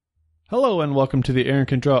Hello and welcome to the Aaron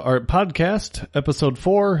Can Draw Art Podcast, Episode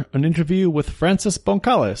 4, an interview with Francis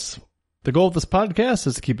Boncales. The goal of this podcast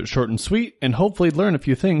is to keep it short and sweet and hopefully learn a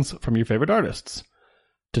few things from your favorite artists.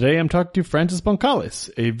 Today I'm talking to Francis Boncales,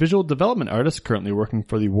 a visual development artist currently working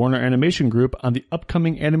for the Warner Animation Group on the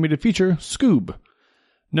upcoming animated feature, Scoob.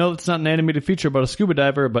 No, it's not an animated feature about a scuba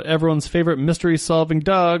diver, but everyone's favorite mystery-solving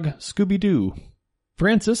dog, Scooby-Doo.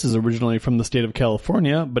 Francis is originally from the state of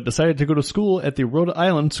California, but decided to go to school at the Rhode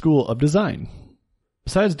Island School of Design.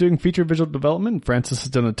 Besides doing feature visual development, Francis has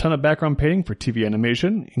done a ton of background painting for TV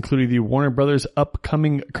animation, including the Warner Brothers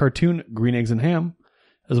upcoming cartoon Green Eggs and Ham,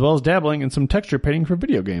 as well as dabbling in some texture painting for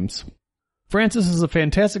video games. Francis is a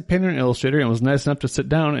fantastic painter and illustrator and was nice enough to sit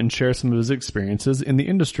down and share some of his experiences in the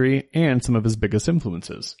industry and some of his biggest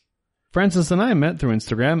influences. Francis and I met through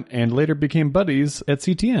Instagram and later became buddies at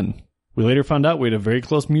CTN. We later found out we had a very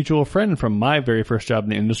close mutual friend from my very first job in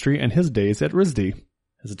the industry and his days at RISD.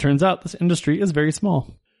 As it turns out, this industry is very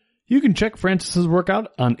small. You can check Francis's work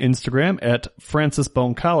out on Instagram at Francis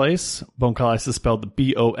Boncales. Boncales is spelled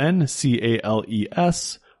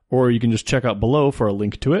Boncales, or you can just check out below for a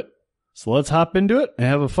link to it. So let's hop into it and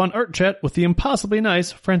have a fun art chat with the impossibly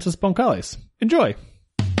nice Francis Boncales. Enjoy!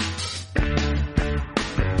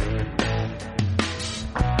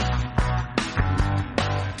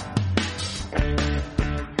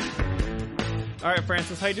 All right,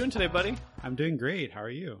 Francis, how you doing today, buddy? I'm doing great. How are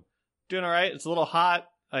you? Doing all right. It's a little hot.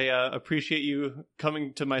 I appreciate you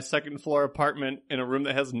coming to my second floor apartment in a room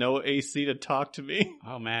that has no AC to talk to me.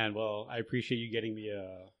 Oh, man. Well, I appreciate you getting me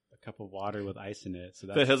a cup of water with ice in it. So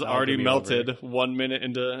that has already melted over 1 minute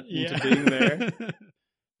into being there.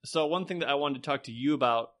 So one thing that I wanted to talk to you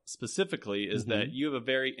about specifically is that you have a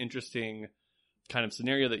very interesting kind of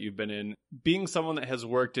scenario that you've been in. Being someone that has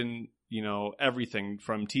worked in, you know, everything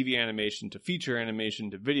from TV animation to feature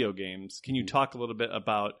animation to video games, can you talk a little bit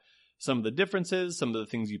about some of the differences, some of the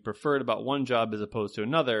things you preferred about one job as opposed to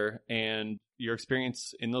another, and your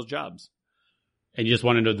experience in those jobs? And you just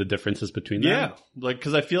want to know the differences between them? Yeah, like,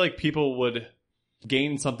 because I feel like people would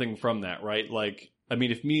gain something from that, right? Like, I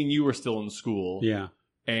mean, if me and you were still in school, yeah,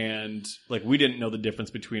 and like we didn't know the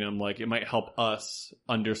difference between them, like it might help us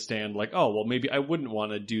understand, like, oh, well, maybe I wouldn't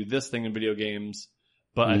want to do this thing in video games,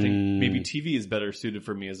 but I think maybe TV is better suited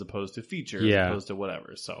for me as opposed to feature, as opposed to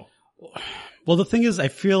whatever. So, well, the thing is, I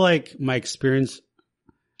feel like my experience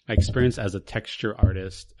as a texture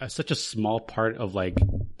artist is such a small part of like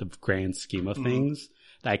the grand scheme of things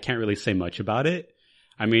that I can't really say much about it.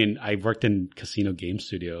 I mean, I worked in a casino game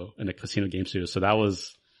studio, so that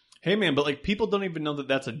was. Hey man, but like people don't even know that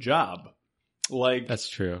that's a job. Like that's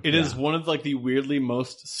true. It is one of like the weirdly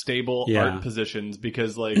most stable art positions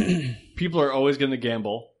because like people are always going to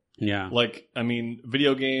gamble. Yeah. Like, I mean,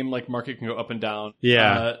 video game like market can go up and down.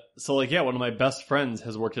 Yeah. So like, yeah, one of my best friends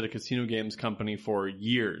has worked at a casino games company for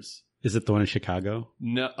years. Is it the one in Chicago?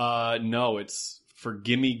 No, it's for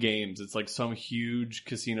Gimme Games. It's like some huge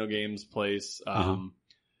casino games place.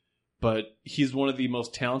 But he's one of the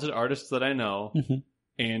most talented artists that I know.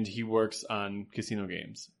 And he works on casino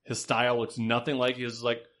games. His style looks nothing like he's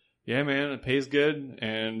like, yeah, man, it pays good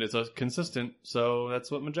and it's consistent. So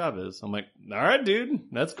that's what my job is. I'm like, all right, dude,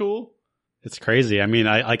 that's cool. It's crazy. I mean,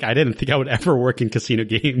 I didn't think I would ever work in casino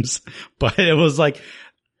games, but it was like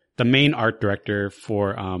the main art director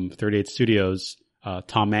for 38 Studios,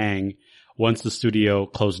 Tom Mang, once the studio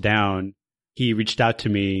closed down, he reached out to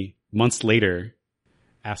me months later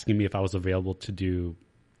asking me if I was available to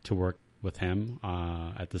work with him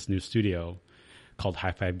at this new studio called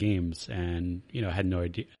High Five Games. And, you know, I had no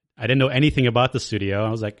idea. I didn't know anything about the studio.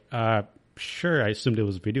 I was like, sure. I assumed it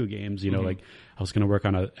was video games, you know, like I was going to work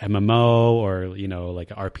on a MMO or, you know,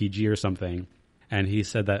 like an RPG or something. And he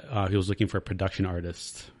said that he was looking for a production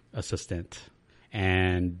artist assistant.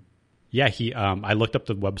 And yeah, I looked up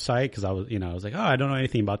the website because I was like, oh, I don't know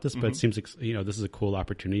anything about this, but it seems like, you know, this is a cool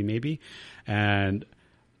opportunity maybe. And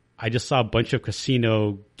I just saw a bunch of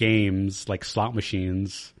casino games, like slot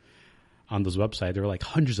machines on this website. There were like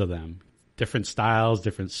hundreds of them, different styles,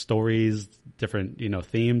 different stories, different, you know,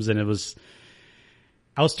 themes. And I was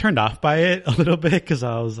turned off by it a little bit because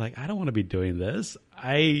I was like, I don't want to be doing this.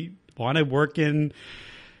 I want to work in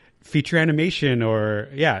feature animation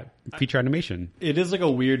feature animation. It is like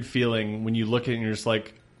a weird feeling when you look at it and you're just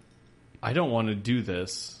like, I don't want to do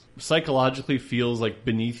this. Psychologically feels like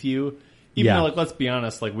beneath you. Even though, like, let's be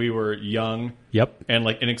honest, like, we were young. Yep. And,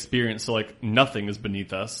 like, inexperienced, so, like, nothing is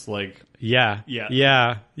beneath us. Like, Yeah.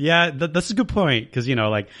 That's a good point. Because, you know,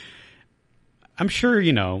 like, I'm sure,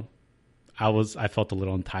 you know, I felt a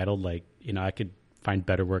little entitled. Like, you know, I could find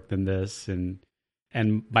better work than this. And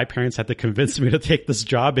And my parents had to convince me to take this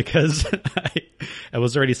job because it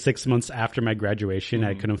was already 6 months after my graduation.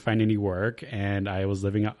 I couldn't find any work, and I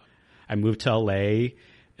moved to LA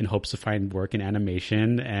in hopes to find work in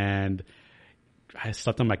animation, and I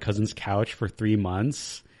slept on my cousin's couch for 3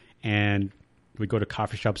 months, and we go to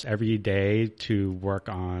coffee shops every day to work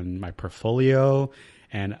on my portfolio.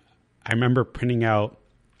 And I remember printing out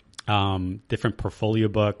different portfolio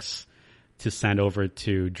books to send over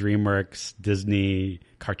to DreamWorks, Disney,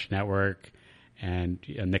 Cartoon Network, and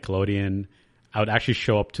Nickelodeon. I would actually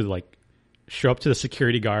show up to the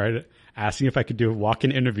security guard asking if I could do a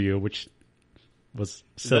walk-in interview, which was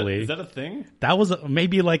silly. Is that a thing? That was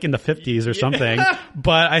maybe like in the 50s or something.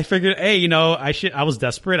 But I figured, hey, I was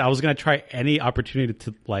desperate. I was going to try any opportunity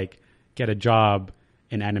to like get a job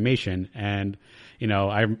in animation. And,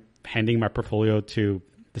 I'm handing my portfolio to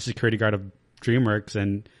the security guard of DreamWorks,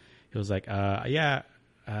 and he was like, I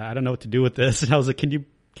don't know what to do with this. And I was like, can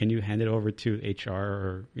you hand it over to HR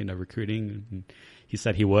or, recruiting? And he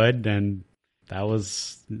said he would. And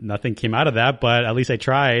nothing came out of that, but at least I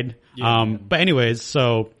tried. Yeah. But anyways,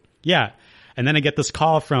 so yeah. And then I get this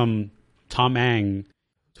call from Tom Ang,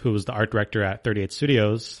 who was the art director at 38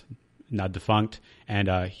 Studios, now defunct. And,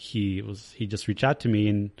 he just reached out to me,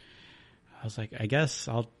 and I was like, I guess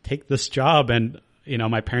I'll take this job. And,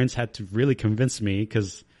 my parents had to really convince me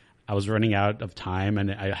because I was running out of time, and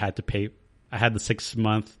I had the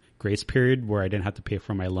 6-month grace period where I didn't have to pay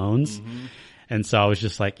for my loans. Mm-hmm. And so I was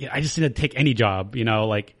just like, I just need to take any job,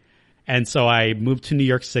 and so I moved to New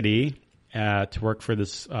York City, to work for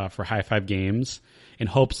for High Five Games, in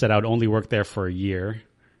hopes that I would only work there for a year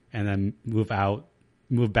and then move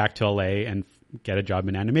back to LA and get a job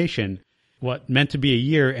in animation. What meant to be a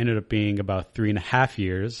year ended up being about 3.5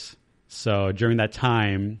 years. So during that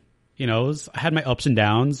time, I had my ups and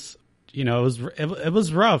downs. It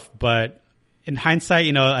was rough, but in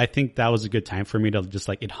hindsight, I think that was a good time for me to just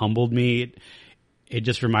it humbled me. It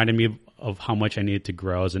just reminded me of how much I needed to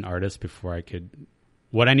grow as an artist before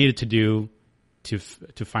what I needed to do to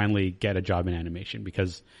finally get a job in animation,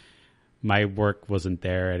 because my work wasn't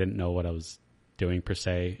there. I didn't know what I was doing per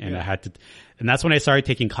se. And and that's when I started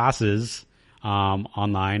taking classes,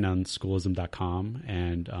 online on schoolism.com.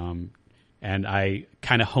 And I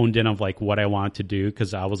kind of honed in on what I wanted to do,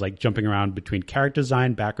 because I was jumping around between character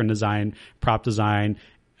design, background design, prop design,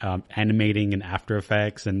 animating in After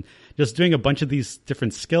Effects, and just doing a bunch of these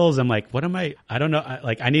different skills. I'm like, what am I don't know.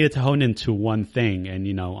 I needed to hone into one thing.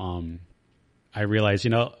 And, I realized,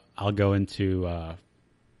 I'll go into,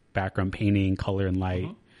 background painting, color and light,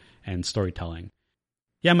 and storytelling.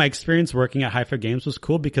 Yeah. My experience working at High Five Games was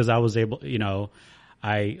cool because I was able,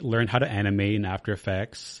 I learned how to animate in After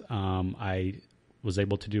Effects. I was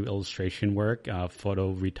able to do illustration work, photo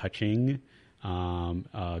retouching,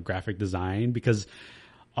 graphic design, because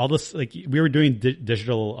all this, we were doing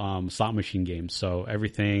digital slot machine games. So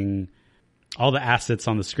everything, all the assets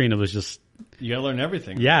on the screen, it was just... You gotta learn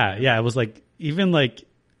everything. Yeah. Yeah. It was even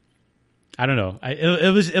I don't know.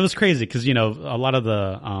 It was crazy because, a lot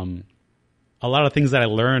of things that I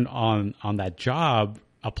learned on that job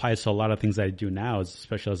applies to a lot of things that I do now,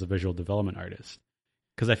 especially as a visual development artist.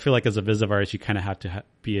 Because I feel like as a visual artist, you kind of have to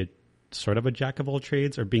be a sort of a jack of all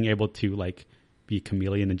trades, or being able to be a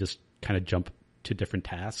chameleon and just kind of jump to different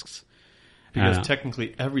tasks. Because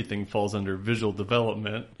technically everything falls under visual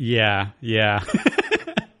development. Yeah, yeah.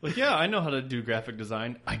 Yeah, I know how to do graphic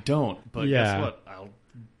design. I don't, but guess what? I'll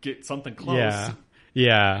get something close. Yeah,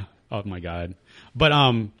 yeah. Oh my God. But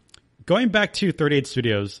going back to 38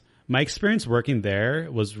 Studios, my experience working there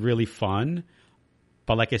was really fun.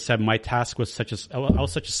 But like I said, my task was I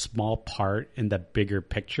was such a small part in the bigger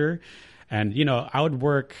picture. And, I would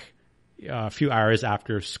work a few hours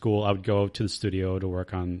after school. I would go to the studio to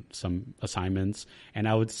work on some assignments, and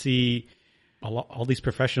I would see all these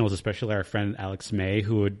professionals, especially our friend Alex May,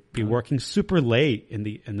 who would be working super late in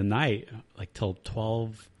the night, till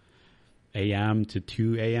 12 a.m. to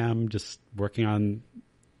 2 a.m., just working on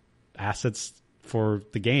assets for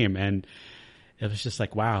the game. And it was just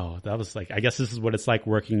wow, that was I guess this is what it's like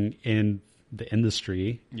working in the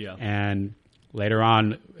industry. Yeah. And later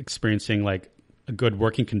on experiencing a good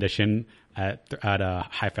working condition at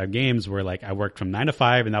High Five Games, where I worked from 9 to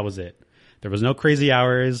 5 and that was it. There was no crazy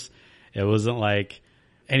hours. It wasn't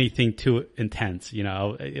anything too intense.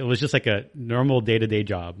 It was just a normal day-to-day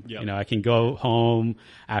job. Yep. I can go home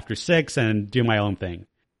after 6 and do my own thing.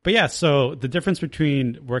 But yeah, so the difference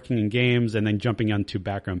between working in games and then jumping onto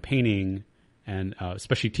background painting and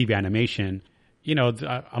especially TV animation,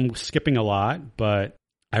 I'm skipping a lot, but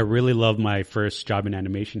I really love my first job in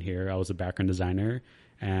animation here. I was a background designer,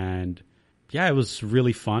 and yeah, it was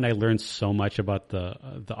really fun. I learned so much about the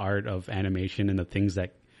art of animation and the things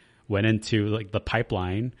that went into like the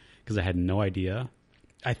pipeline because I had no idea.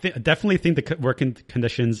 I definitely think the working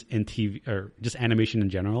conditions in TV or just animation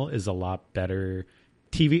in general is a lot better.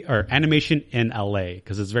 TV or animation in LA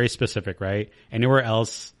because it's very specific, right? Anywhere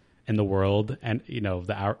else in the world, and you know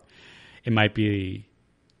it might be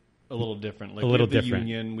a little different. Like a little we have the different.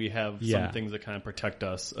 union, we have some things that kind of protect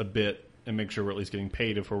us a bit and make sure we're at least getting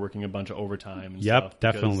paid if we're working a bunch of overtime. And Yep, stuff,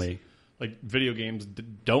 definitely. Like video games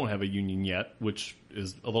don't have a union yet, which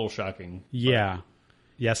is a little shocking. Yeah,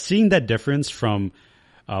 seeing that difference from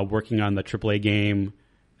working on the AAA game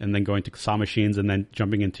and then going to Saw Machines and then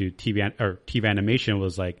jumping into TV animation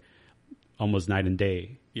was like almost night and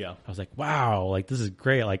day. Yeah. I was like, wow, like this is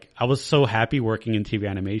great. Like I was so happy working in TV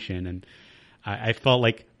animation and I felt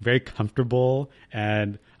like very comfortable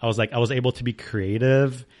and I was able to be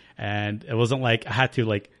creative and it wasn't like I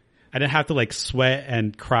didn't have to like sweat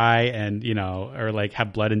and cry and, you know, or like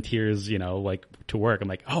have blood and tears, you know, like to work. I'm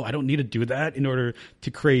like, oh, I don't need to do that in order to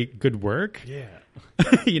create good work. Yeah.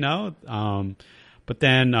 You know? But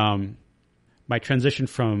then my transition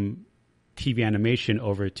from TV animation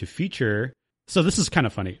over to feature. So this is kind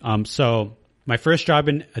of funny. So my first job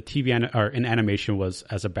in in animation was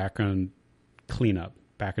as a background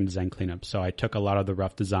design cleanup. So I took a lot of the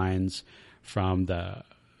rough designs from the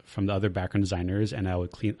other background designers, and I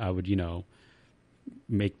would you know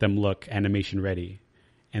make them look animation ready,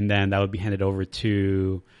 and then that would be handed over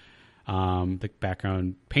to the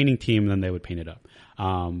background painting team, and then they would paint it up.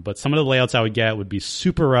 But some of the layouts I would get would be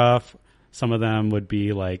super rough. Some of them would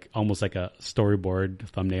be like almost like a storyboard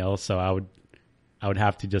thumbnail. So I would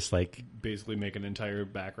have to just like basically make an entire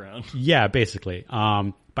background. Yeah, basically.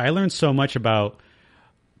 But I learned so much about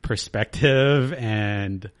perspective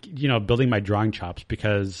and, you know, building my drawing chops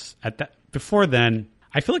because before then,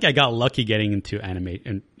 I feel like I got lucky getting into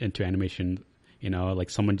animation, you know, like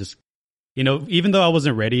someone just, you know, even though I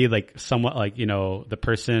wasn't ready, like somewhat like, you know, the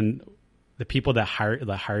people that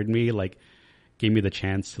hired me, like gave me the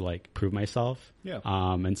chance to like prove myself. Yeah.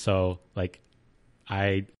 And so like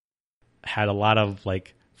I had a lot of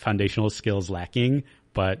like foundational skills lacking,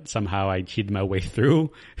 but somehow I cheated my way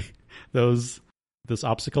through those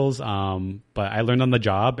obstacles. But I learned on the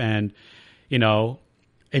job and, you know,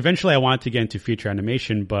 eventually I wanted to get into feature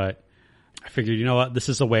animation, but I figured, you know what, this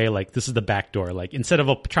is a way, like, this is the back door. Like, instead of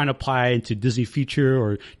trying to apply into Disney feature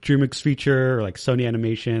or DreamWorks feature or like Sony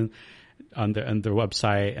animation on their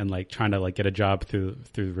website and like trying to like get a job through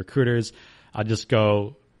recruiters, I'll just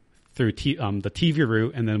go through the TV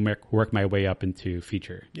route and then work my way up into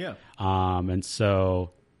feature. Yeah. And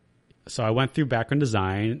so I went through background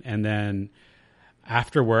design, and then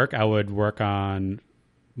after work, I would work on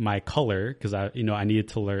my color because I needed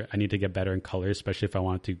to get better in color, especially if I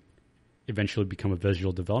wanted to eventually become a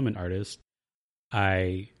visual development artist.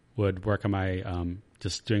 I would work on my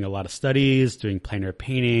just doing a lot of studies, doing plein air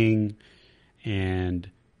painting, and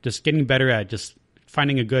just getting better at just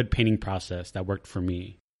finding a good painting process that worked for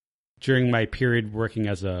me. During my period working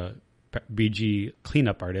as a BG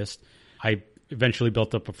cleanup artist, I eventually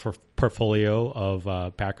built up a portfolio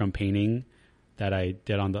of background painting that I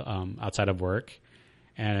did on the outside of work.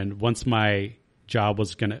 And once my job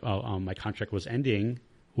was my contract was ending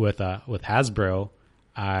with Hasbro,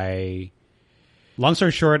 long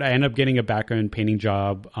story short, I ended up getting a background painting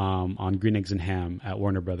job on Green Eggs and Ham at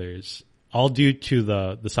Warner Brothers, all due to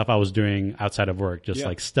the stuff I was doing outside of work, just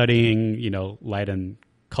like studying, you know, light and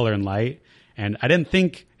color and light. And I didn't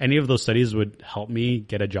think any of those studies would help me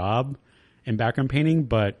get a job in background painting,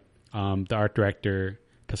 but the art director,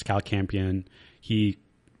 Pascal Campion, he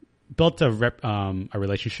built a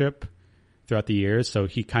relationship throughout the years. So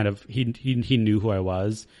he kind of, he knew who I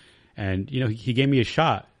was, and, you know, he gave me a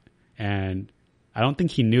shot. And I don't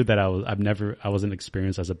think he knew that I wasn't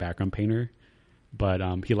experienced as a background painter, but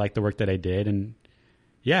he liked the work that I did. And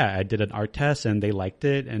yeah, I did an art test and they liked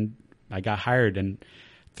it and I got hired. And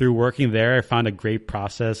through working there, I found a great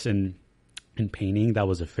process in painting that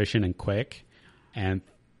was efficient and quick. And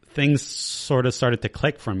things sort of started to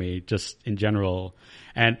click for me just in general.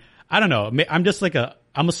 And I don't know, I'm just like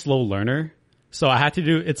I'm a slow learner. So I had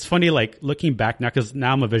to it's funny, like looking back now, cause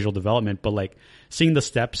now I'm a visual development, but like seeing the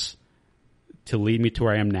steps to lead me to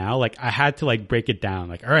where I am now, like I had to like break it down.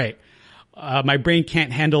 Like, all right, my brain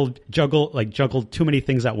can't juggle too many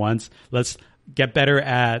things at once. Let's get better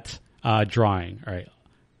at drawing. All right,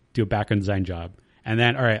 do a background design job. And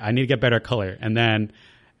then, all right, I need to get better at color. And then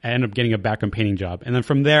I ended up getting a background painting job. And then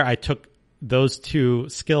from there, I took those two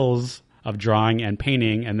skills of drawing and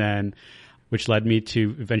painting, and then which led me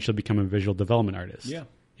to eventually become a visual development artist. Yeah.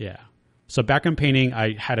 Yeah. So background painting,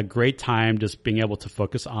 I had a great time just being able to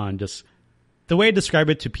focus on just the way I describe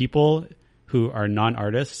it to people who are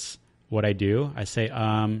non-artists. What I do, I say,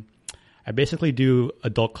 I basically do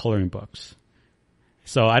adult coloring books.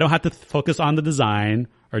 So I don't have to focus on the design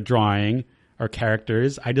or drawing or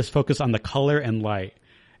characters. I just focus on the color and light.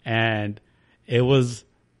 And it was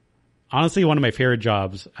honestly one of my favorite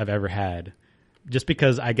jobs I've ever had, just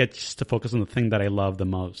because I get to focus on the thing that I love the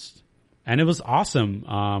most. And it was awesome.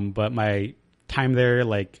 But my time there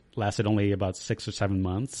lasted only about 6 or 7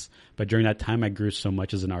 months. But during that time, I grew so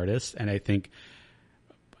much as an artist. And I think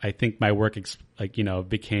my work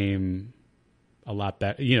became a lot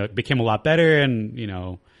better. It became a lot better,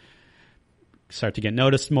 and start to get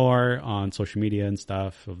noticed more on social media and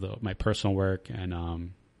stuff of my personal work,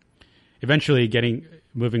 and eventually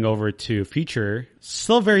moving over to feature.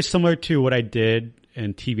 Still very similar to what I did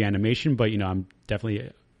in TV animation, but I'm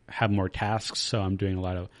definitely have more tasks. So I'm doing a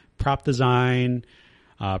lot of prop design,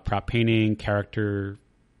 prop painting, character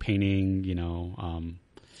painting,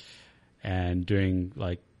 and doing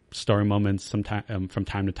story moments from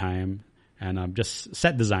time to time, and just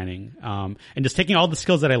set designing, and just taking all the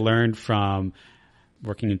skills that I learned from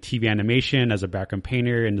working in TV animation as a background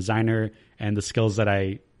painter and designer, and the skills that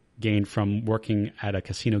I gained from working at a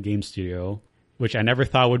casino game studio, which I never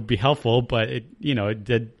thought would be helpful, but it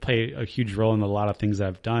did play a huge role in a lot of things that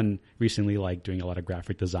I've done recently, like doing a lot of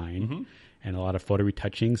graphic design and a lot of photo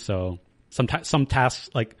retouching. So some tasks,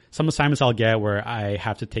 some assignments I'll get where I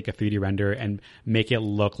have to take a 3D render and make it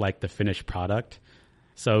look like the finished product.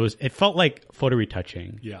 So it felt like photo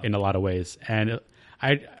retouching in a lot of ways. And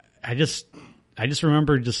I just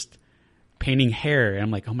remember just painting hair, and I'm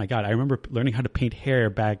like, oh my God, I remember learning how to paint hair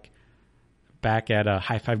back at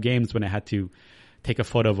High Five Games when I had to take a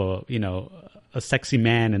photo of a sexy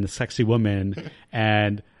man and a sexy woman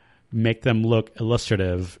and make them look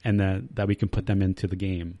illustrative, and then that we can put them into the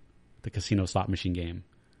game, the casino slot machine game.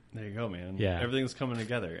 There you go, man. Yeah. Everything's coming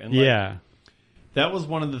together. And that was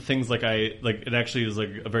one of the things it actually was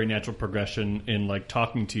a very natural progression in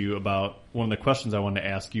talking to you about. One of the questions I wanted to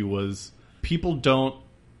ask you was, people don't,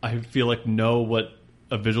 I feel know what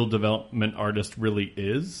a visual development artist really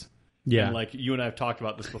is. Yeah. And you and I have talked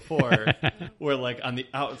about this before, where on the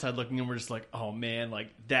outside looking in, we're just oh man,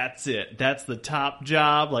 that's it. That's the top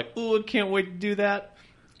job. Oh, I can't wait to do that.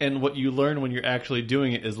 And what you learn when you're actually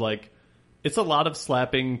doing it is it's a lot of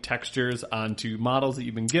slapping textures onto models that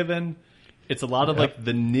you've been given. It's a lot of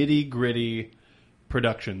the nitty gritty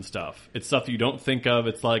production stuff. It's stuff you don't think of.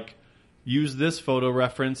 It's use this photo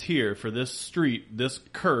reference here for this street, this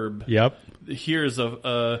curb. Yep. Here's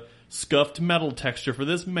a scuffed metal texture for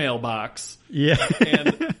this mailbox. Yeah.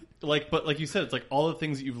 And but like you said, it's all the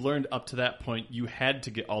things that you've learned up to that point, you had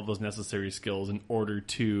to get all those necessary skills in order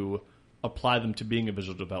to apply them to being a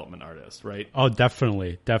visual development artist, right? Oh,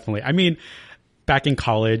 definitely. Definitely. I mean, back in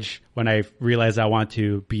college, when I realized I wanted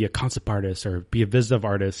to be a concept artist or be a visive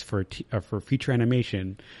artist for feature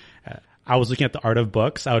animation, I was looking at the art of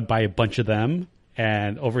books. I would buy a bunch of them.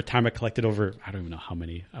 And over time, I collected over, I don't even know how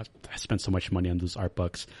many. I spent so much money on those art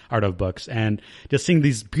of books. And just seeing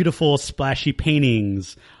these beautiful, splashy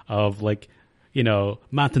paintings of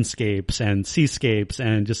mountainscapes and seascapes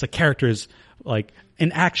and just the characters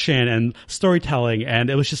in action and storytelling. And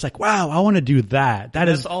it was just wow, I want to do that.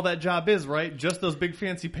 That's all that job is, right? Just those big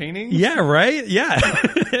fancy paintings? Yeah, right? Yeah.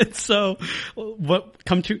 So what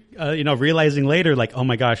come to, realizing later, oh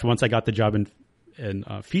my gosh, once I got the job in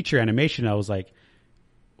feature animation, I was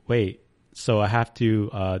wait, so I have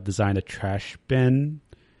to design a trash bin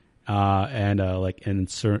and an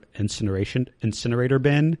incinerator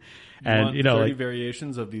bin, and 30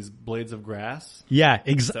 variations of these blades of grass. Yeah,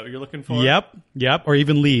 Is that what you're looking for? Yep, or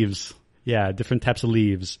even leaves. Yeah, different types of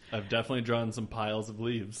leaves. I've definitely drawn some piles of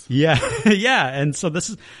leaves. Yeah, yeah, and so this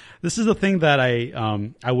is the thing that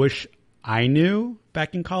I wish I knew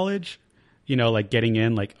back in college. Getting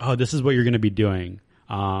in, oh, this is what you're going to be doing.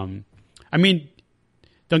 I mean,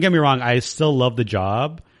 don't get me wrong, I still love the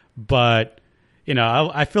job, but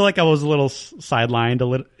I feel I was a little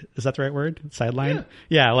sidelined. Is that the right word? Sidelined?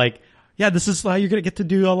 Yeah. This is how you're going to get to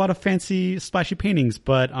do a lot of fancy, splashy paintings,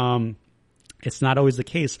 but it's not always the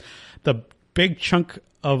case. The big chunk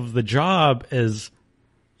of the job is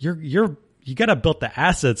you got to build the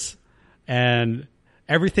assets and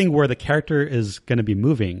everything where the character is going to be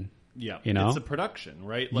moving. Yeah, it's a production,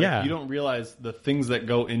 right? You don't realize the things that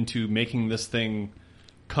go into making this thing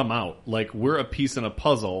come out. We're a piece in a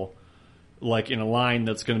puzzle, in a line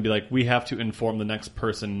that's going to be we have to inform the next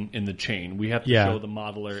person in the chain. We have to show the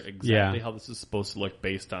modeler exactly how this is supposed to look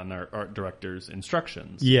based on our art director's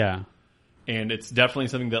instructions. Yeah. And it's definitely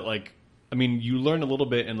something that I mean, you learn a little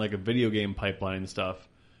bit in like a video game pipeline and stuff,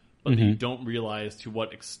 but you don't realize to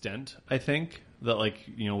what extent, I think, that like,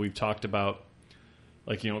 you know, we've talked about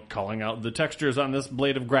like, you know, calling out the textures on this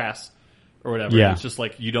blade of grass or whatever. Yeah. It's just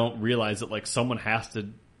like you don't realize that like someone has to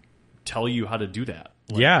tell you how to do that.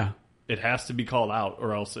 Like, yeah. It has to be called out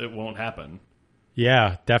or else it won't happen.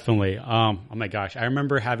 Yeah, definitely. Oh my gosh. I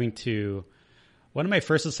remember having to, one of my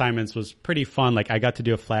first assignments was pretty fun. Like I got to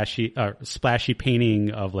do a splashy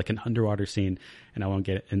painting of like an underwater scene, and I won't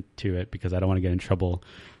get into it because I don't want to get in trouble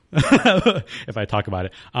if I talk about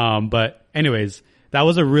it. But anyways, that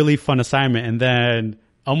was a really fun assignment. And then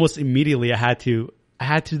almost immediately I had to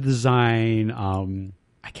design,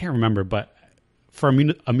 I can't remember, but for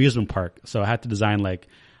amusement park. So I had to design like,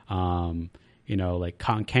 you know, like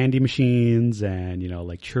cotton candy machines and, you know,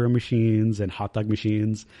 like churro machines and hot dog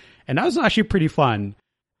machines. And that was actually pretty fun.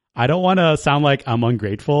 I don't want to sound like I'm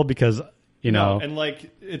ungrateful because, you know. And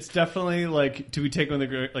like, it's definitely like to be taken with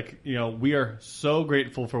the, like, you know, we are so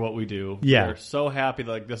grateful for what we do. Yeah. We're so happy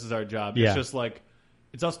that like this is our job. Yeah. It's just like,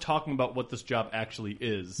 it's us talking about what this job actually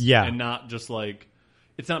is. Yeah. And not just like,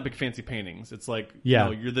 it's not big fancy paintings. It's like, Yeah.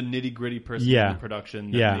 you know, you're the nitty gritty person Yeah. in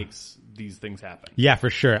production that Yeah. makes these things happen. Yeah, for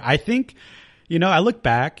sure. I think, you know, I look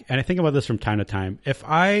back and I think about this from time to time. If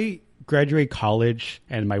I graduate college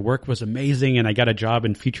and my work was amazing and I got a job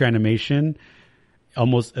in feature animation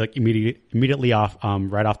almost like immediately off,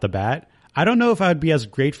 right off the bat, I don't know if I would be as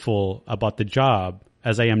grateful about the job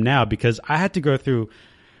as I am now because I had to go through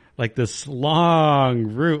like this long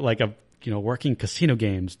route, like of, you know, working casino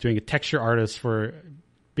games, being a texture artist for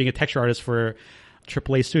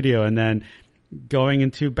AAA studio, and then going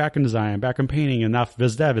into background design, background painting, and now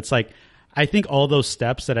Viz Dev. It's like, I think all those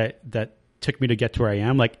steps that took me to get to where I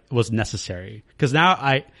am, like, was necessary. Cause now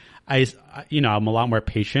I, you know, I'm a lot more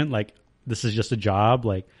patient. Like, this is just a job.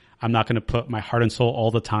 Like, I'm not going to put my heart and soul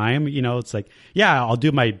all the time. You know, it's like, yeah, I'll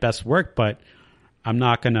do my best work, but I'm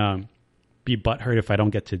not going to be butthurt if I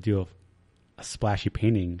don't get to do a splashy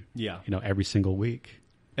painting, Yeah. you know, every single week.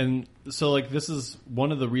 And so, like, this is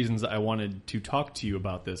one of the reasons that I wanted to talk to you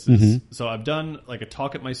about this. Is, so I've done, like, a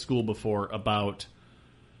talk at my school before about,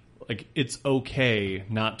 like, it's okay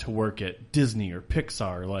not to work at Disney or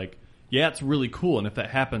Pixar. Like, yeah, it's really cool. And if that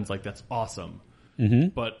happens, like, that's awesome.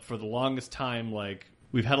 But for the longest time, like,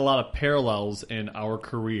 we've had a lot of parallels in our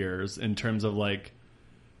careers in terms of, like,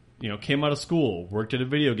 you know, came out of school, worked at a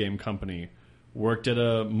video game company, worked at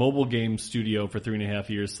a mobile game studio for 3.5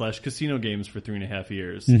 years / casino games for 3.5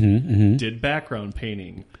 years, did background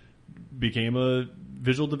painting, became a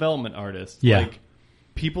visual development artist. Yeah. Like,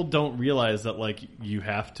 people don't realize that, like, you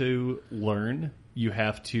have to learn, you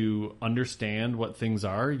have to understand what things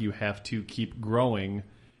are, you have to keep growing,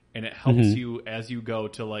 and it helps you as you go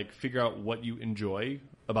to, like, figure out what you enjoy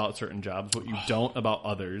about certain jobs, what you don't about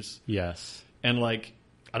others. Yes. And, like,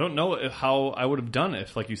 I don't know how I would have done it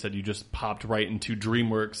if, like you said, you just popped right into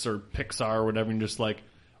DreamWorks or Pixar or whatever and just like,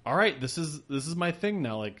 all right, this is my thing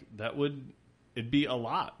now. Like, it'd be a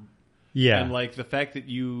lot. Yeah. And, like, the fact that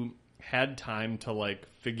you had time to, like,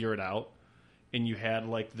 figure it out and you had,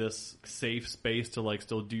 like, this safe space to, like,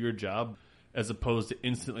 still do your job as opposed to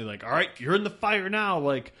instantly like, all right, you're in the fire now.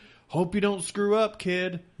 Like, hope you don't screw up,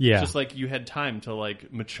 kid. Yeah. It's just like you had time to,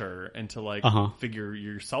 like, mature and to, like, figure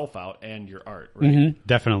yourself out and your art, right?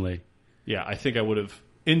 Definitely. Yeah, I think I would have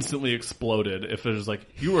instantly exploded if it was like,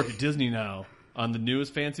 you work at Disney now on the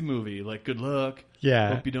newest fancy movie. Like, good luck.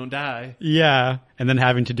 Yeah. Hope you don't die. Yeah. And then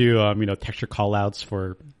having to do, you know, texture call outs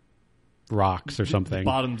for rocks or something. The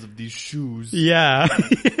bottoms of these shoes. Yeah.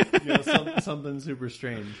 You know, something super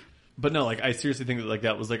strange. But no, like, I seriously think that, like,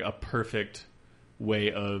 that was, like, a perfect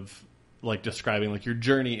way of, like, describing, like, your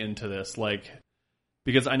journey into this. Like,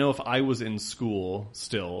 because I know if I was in school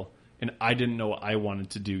still and I didn't know what I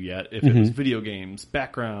wanted to do yet, if it was video games,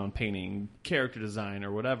 background painting, character design,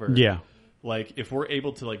 or whatever. Yeah. Like, if we're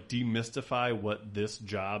able to, like, demystify what this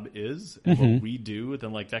job is and what we do,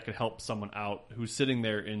 then, like, that could help someone out who's sitting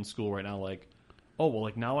there in school right now, like, oh, well,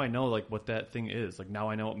 like, now I know, like, what that thing is. Like, now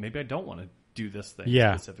I know maybe I don't want to do this thing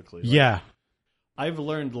specifically. Like, yeah. I've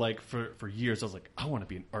learned, like, for years, I was like, I want to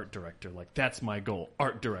be an art director. Like, that's my goal,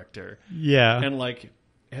 art director. Yeah. And, like,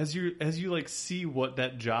 as you like, see what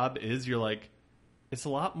that job is, you're like, it's a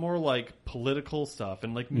lot more, like, political stuff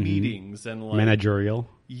and, like, meetings and, like... managerial.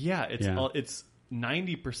 Yeah, it's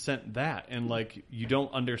 90% that. And, like, you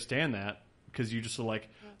don't understand that because you just are like,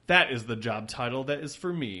 that is the job title that is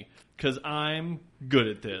for me because I'm good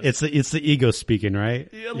at this. It's the ego speaking, right?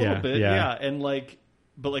 Yeah, a little bit, yeah. And, like...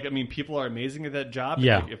 But, like, I mean, people are amazing at that job.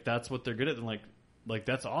 Yeah. And, like, if that's what they're good at, then, like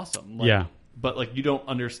that's awesome. Like, yeah. But, like, you don't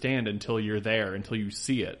understand until you're there, until you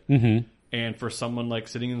see it. And for someone like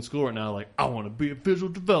sitting in school right now, like, I want to be a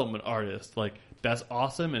visual development artist, like, that's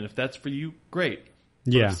awesome. And if that's for you, great.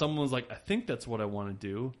 But Yeah. if someone's like, I think that's what I want to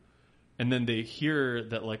do, and then they hear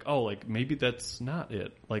that, like, oh, like, maybe that's not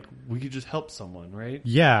it. Like, we could just help someone, right?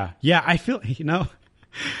 Yeah. Yeah. I feel,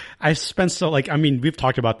 I spent we've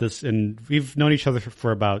talked about this and we've known each other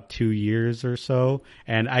for about 2 years or so.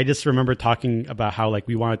 And I just remember talking about how like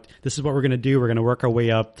this is what we're going to do. We're going to work our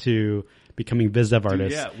way up to becoming biz dev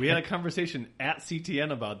artists. Yeah, we had a conversation at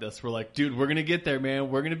CTN about this. We're like, dude, we're going to get there, man.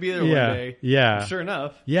 We're going to be there one Yeah. day. Yeah. And sure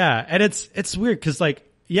enough. Yeah. And it's weird because like,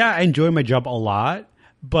 yeah, I enjoy my job a lot,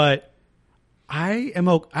 but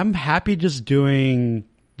I'm happy just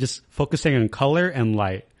focusing on color and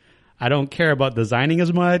light. I don't care about designing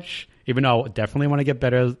as much, even though I definitely want to get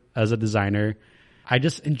better as a designer. I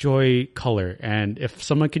just enjoy color. And if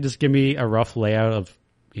someone could just give me a rough layout of,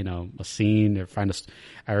 a scene or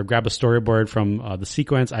grab a storyboard from the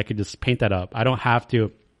sequence, I could just paint that up. I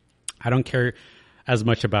don't care as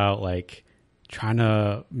much about like trying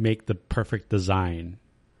to make the perfect design.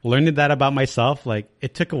 Learning that about myself, like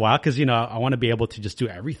it took a while because, I want to be able to just do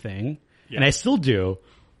everything and I still do.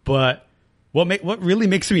 But what really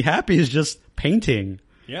makes me happy is just painting.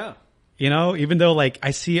 Yeah. Even though like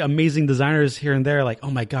I see amazing designers here and there, like, oh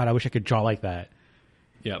my God, I wish I could draw like that.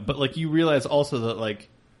 Yeah. But like you realize also that like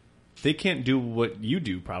they can't do what you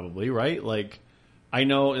do probably, right? Like I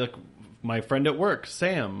know like my friend at work,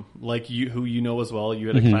 Sam, like who you know as well, you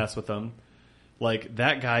had a class with him. Like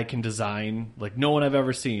that guy can design like no one I've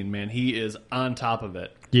ever seen, man. He is on top of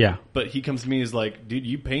it. Yeah. But he comes to me and is like, dude,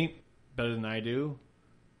 you paint better than I do.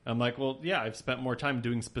 I'm like, well, yeah, I've spent more time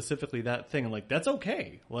doing specifically that thing. I'm like, that's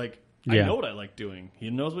okay. Like, I know what I like doing. He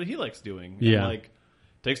knows what he likes doing. Yeah. And like,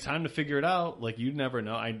 it takes time to figure it out. Like, you'd never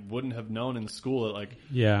know. I wouldn't have known in school that, like,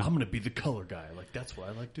 Yeah. I'm going to be the color guy. Like, that's what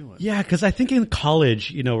I like doing. Yeah, because I think in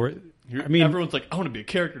college, everyone's like, I want to be a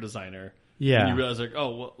character designer. Yeah. And you realize, like,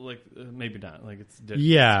 oh, well, like, maybe not. Like, it's different.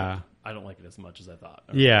 Yeah. I don't like it as much as I thought.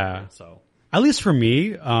 Yeah. So. At least for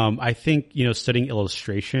me, I think, studying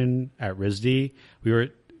illustration at RISD,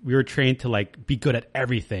 we were trained to like be good at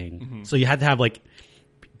everything. So you had to have like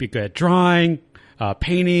be good at drawing,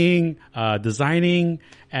 painting, designing,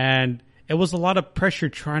 and it was a lot of pressure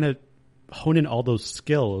trying to hone in all those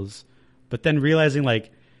skills. But then realizing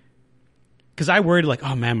like, because I worried like,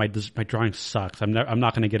 oh man, my drawing sucks. I'm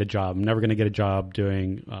not going to get a job. I'm never going to get a job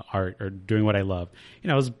doing art or doing what I love.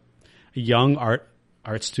 I was a young art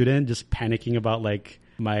student, just panicking about like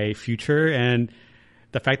my future, and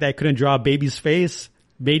the fact that I couldn't draw a baby's face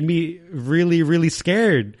made me really, really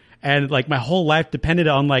scared. And like my whole life depended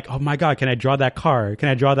on like, oh my God, can I draw that car? Can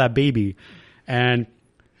I draw that baby? And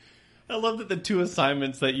I love that the two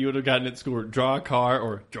assignments that you would have gotten at school were draw a car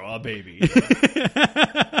or draw a baby.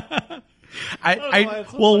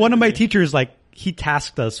 One of my teachers, like, he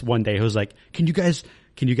tasked us one day. He was like, can you guys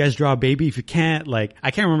draw a baby? If you can't, like,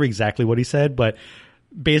 I can't remember exactly what he said, but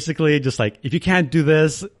basically just like, if you can't do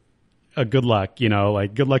this, good luck,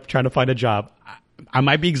 like good luck trying to find a job. I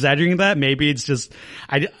might be exaggerating that. Maybe it's just,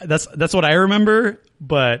 that's what I remember,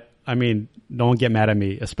 but I mean, no one get mad at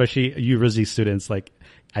me, especially you RISD students. Like,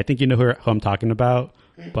 I think you know who I'm talking about,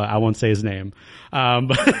 but I won't say his name.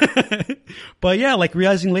 But yeah, like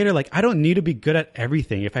realizing later, like I don't need to be good at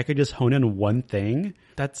everything. If I could just hone in one thing,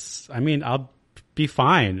 I'll be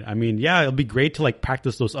fine. I mean, yeah, it'll be great to like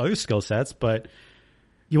practice those other skill sets, but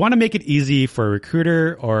you want to make it easy for a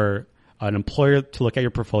recruiter or an employer to look at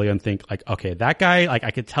your portfolio and think like, okay, that guy, like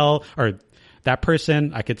I could tell, or that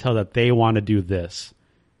person, I could tell that they want to do this.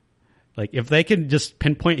 Like if they can just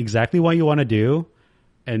pinpoint exactly what you want to do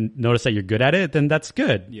and notice that you're good at it, then that's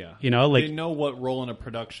good. Yeah. Like they know what role in a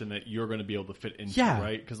production that you're going to be able to fit into, Yeah.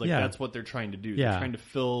 right? Because like Yeah. that's what they're trying to do. Yeah. They're trying to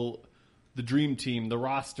fill the dream team, the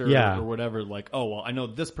roster, Yeah. or whatever. Like, oh well, I know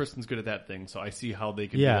this person's good at that thing, so I see how they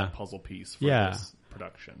can Yeah. be that puzzle piece for Yeah. this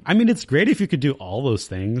production. I mean, it's great if you could do all those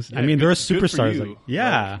things. I mean, there are good for superstars. you. Like,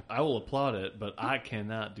 yeah. Like, I will applaud it, but I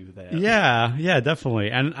cannot do that. Yeah,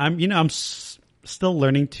 definitely. And I'm still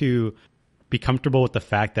learning to be comfortable with the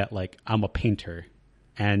fact that like I'm a painter,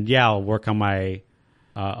 and yeah, I'll work on my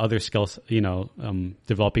other skills.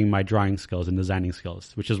 Developing my drawing skills and designing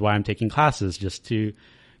skills, which is why I'm taking classes just to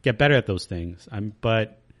get better at those things.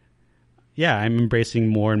 But yeah, I'm embracing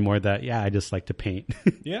more and more that I just like to paint.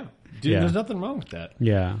 Yeah, dude, Yeah. there's nothing wrong with that.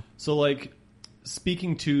 Yeah. So, like,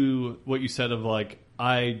 speaking to what you said of, like,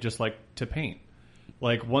 I just like to paint.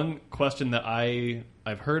 Like, one question that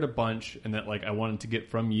I've heard a bunch and that, like, I wanted to get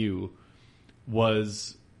from you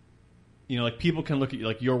was, like, people can look at,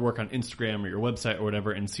 like, your work on Instagram or your website or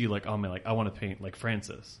whatever and see, like, oh, man, like, I want to paint like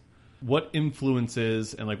Francis. what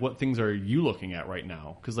influences and like what things are you looking at right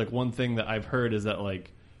now? Because like one thing that I've heard is that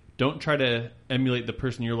like don't try to emulate the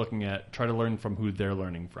person you're looking at. Try to learn from who they're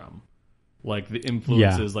learning from. Like the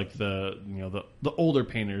influences, like the older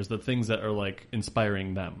painters, the things that are like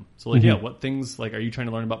inspiring them. So like, what things like are you trying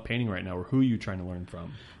to learn about painting right now, or who are you trying to learn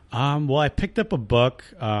from? Well, I picked up a book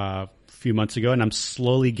a few months ago, and I'm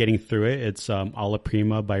slowly getting through it. It's Alla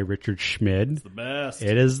Prima by Richard Schmid. It's the best.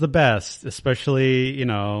 It is the best, especially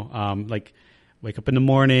like wake up in the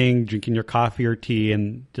morning, drinking your coffee or tea,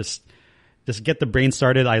 and just get the brain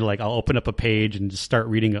started. I'll open up a page and just start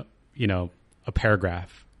reading a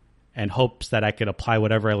paragraph. And hopes that I could apply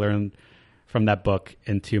whatever I learned from that book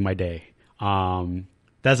into my day. But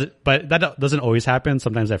that doesn't always happen.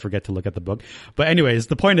 Sometimes I forget to look at the book. But anyways,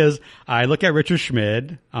 the point is, I look at Richard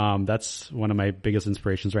Schmid. That's one of my biggest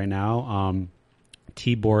inspirations right now.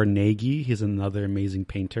 Tibor Nagy, he's another amazing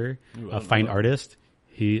painter, a fine artist.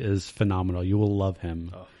 He is phenomenal. You will love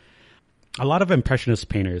him. Oh. A lot of impressionist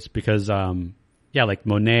painters because, like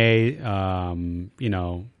Monet,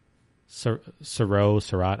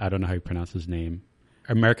 Seurat, I don't know how you pronounce his name.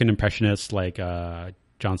 American Impressionists like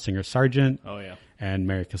John Singer Sargent. Oh, yeah. And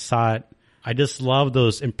Mary Cassatt. I just love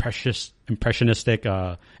those impressionistic,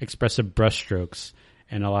 expressive brushstrokes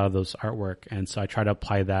in a lot of those artwork. And so I try to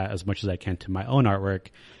apply that as much as I can to my own artwork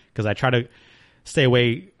because I try to stay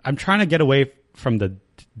away. I'm trying to get away from the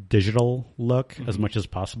digital look as much as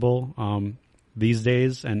possible these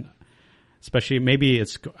days. And especially maybe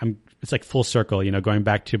it's like full circle, going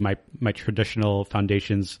back to my traditional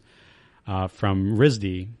foundations from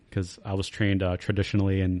RISD because I was trained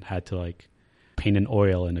traditionally and had to like paint in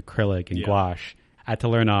oil and acrylic and gouache. I had to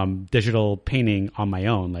learn digital painting on my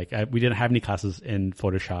own. Like we didn't have any classes in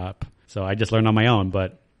Photoshop, so I just learned on my own.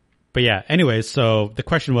 But yeah. Anyways, so the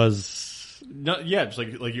question was, just like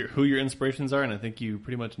who your inspirations are, and I think you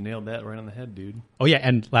pretty much nailed that right on the head, dude. Oh yeah,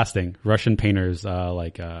 and last thing, Russian painters Well,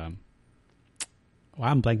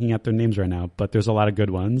 I'm blanking out their names right now, but there's a lot of good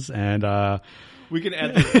ones, and we can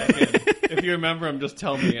add those back in. If you remember them, just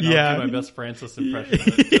tell me, and I'll do my best Francis impression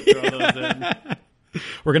to throw those in.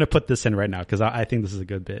 We're gonna put this in right now because I think this is a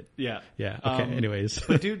good bit. Yeah. Okay. Anyways,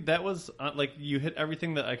 but dude, that was like you hit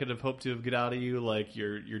everything that I could have hoped to get out of you, like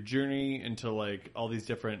your journey into like all these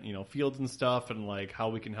different fields and stuff, and like how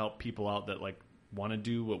we can help people out that like want to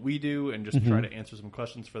do what we do, and just try to answer some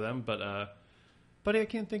questions for them. But buddy, I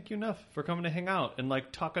can't thank you enough for coming to hang out and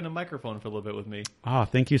like talk on a microphone for a little bit with me. Oh,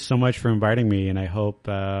 thank you so much for inviting me, and I hope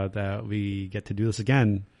that we get to do this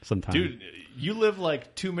again sometime. Dude, you live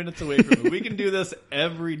like 2 minutes away from me. We can do this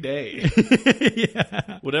every day.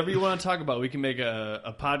 Yeah. Whatever you want to talk about, we can make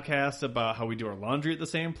a podcast about how we do our laundry at the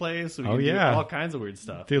same place. We can do all kinds of weird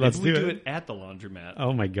stuff. Dude, let's do it at the laundromat.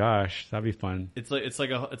 Oh my gosh, that'd be fun. It's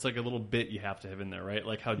like a little bit you have to have in there, right?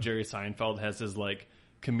 Like how Jerry Seinfeld has his like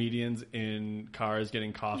comedians in cars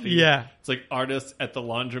getting coffee. Yeah. It's like artists at the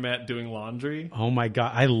laundromat doing laundry. Oh my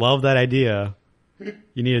God. I love that idea.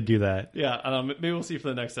 You need to do that. Yeah. Maybe we'll see for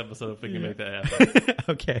the next episode if we can make that happen.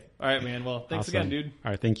 Okay. All right, man. Well, thanks again, dude.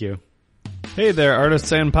 All right. Thank you. Hey there,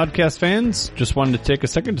 artists and podcast fans. Just wanted to take a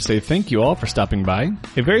second to say thank you all for stopping by.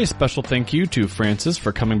 A very special thank you to Francis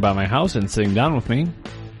for coming by my house and sitting down with me.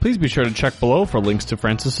 Please be sure to check below for links to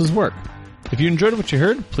Francis's work. If you enjoyed what you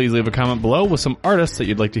heard, please leave a comment below with some artists that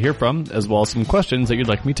you'd like to hear from, as well as some questions that you'd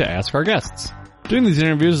like me to ask our guests. Doing these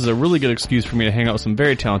interviews is a really good excuse for me to hang out with some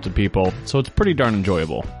very talented people, so it's pretty darn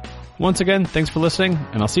enjoyable. Once again, thanks for listening,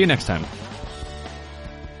 and I'll see you next time.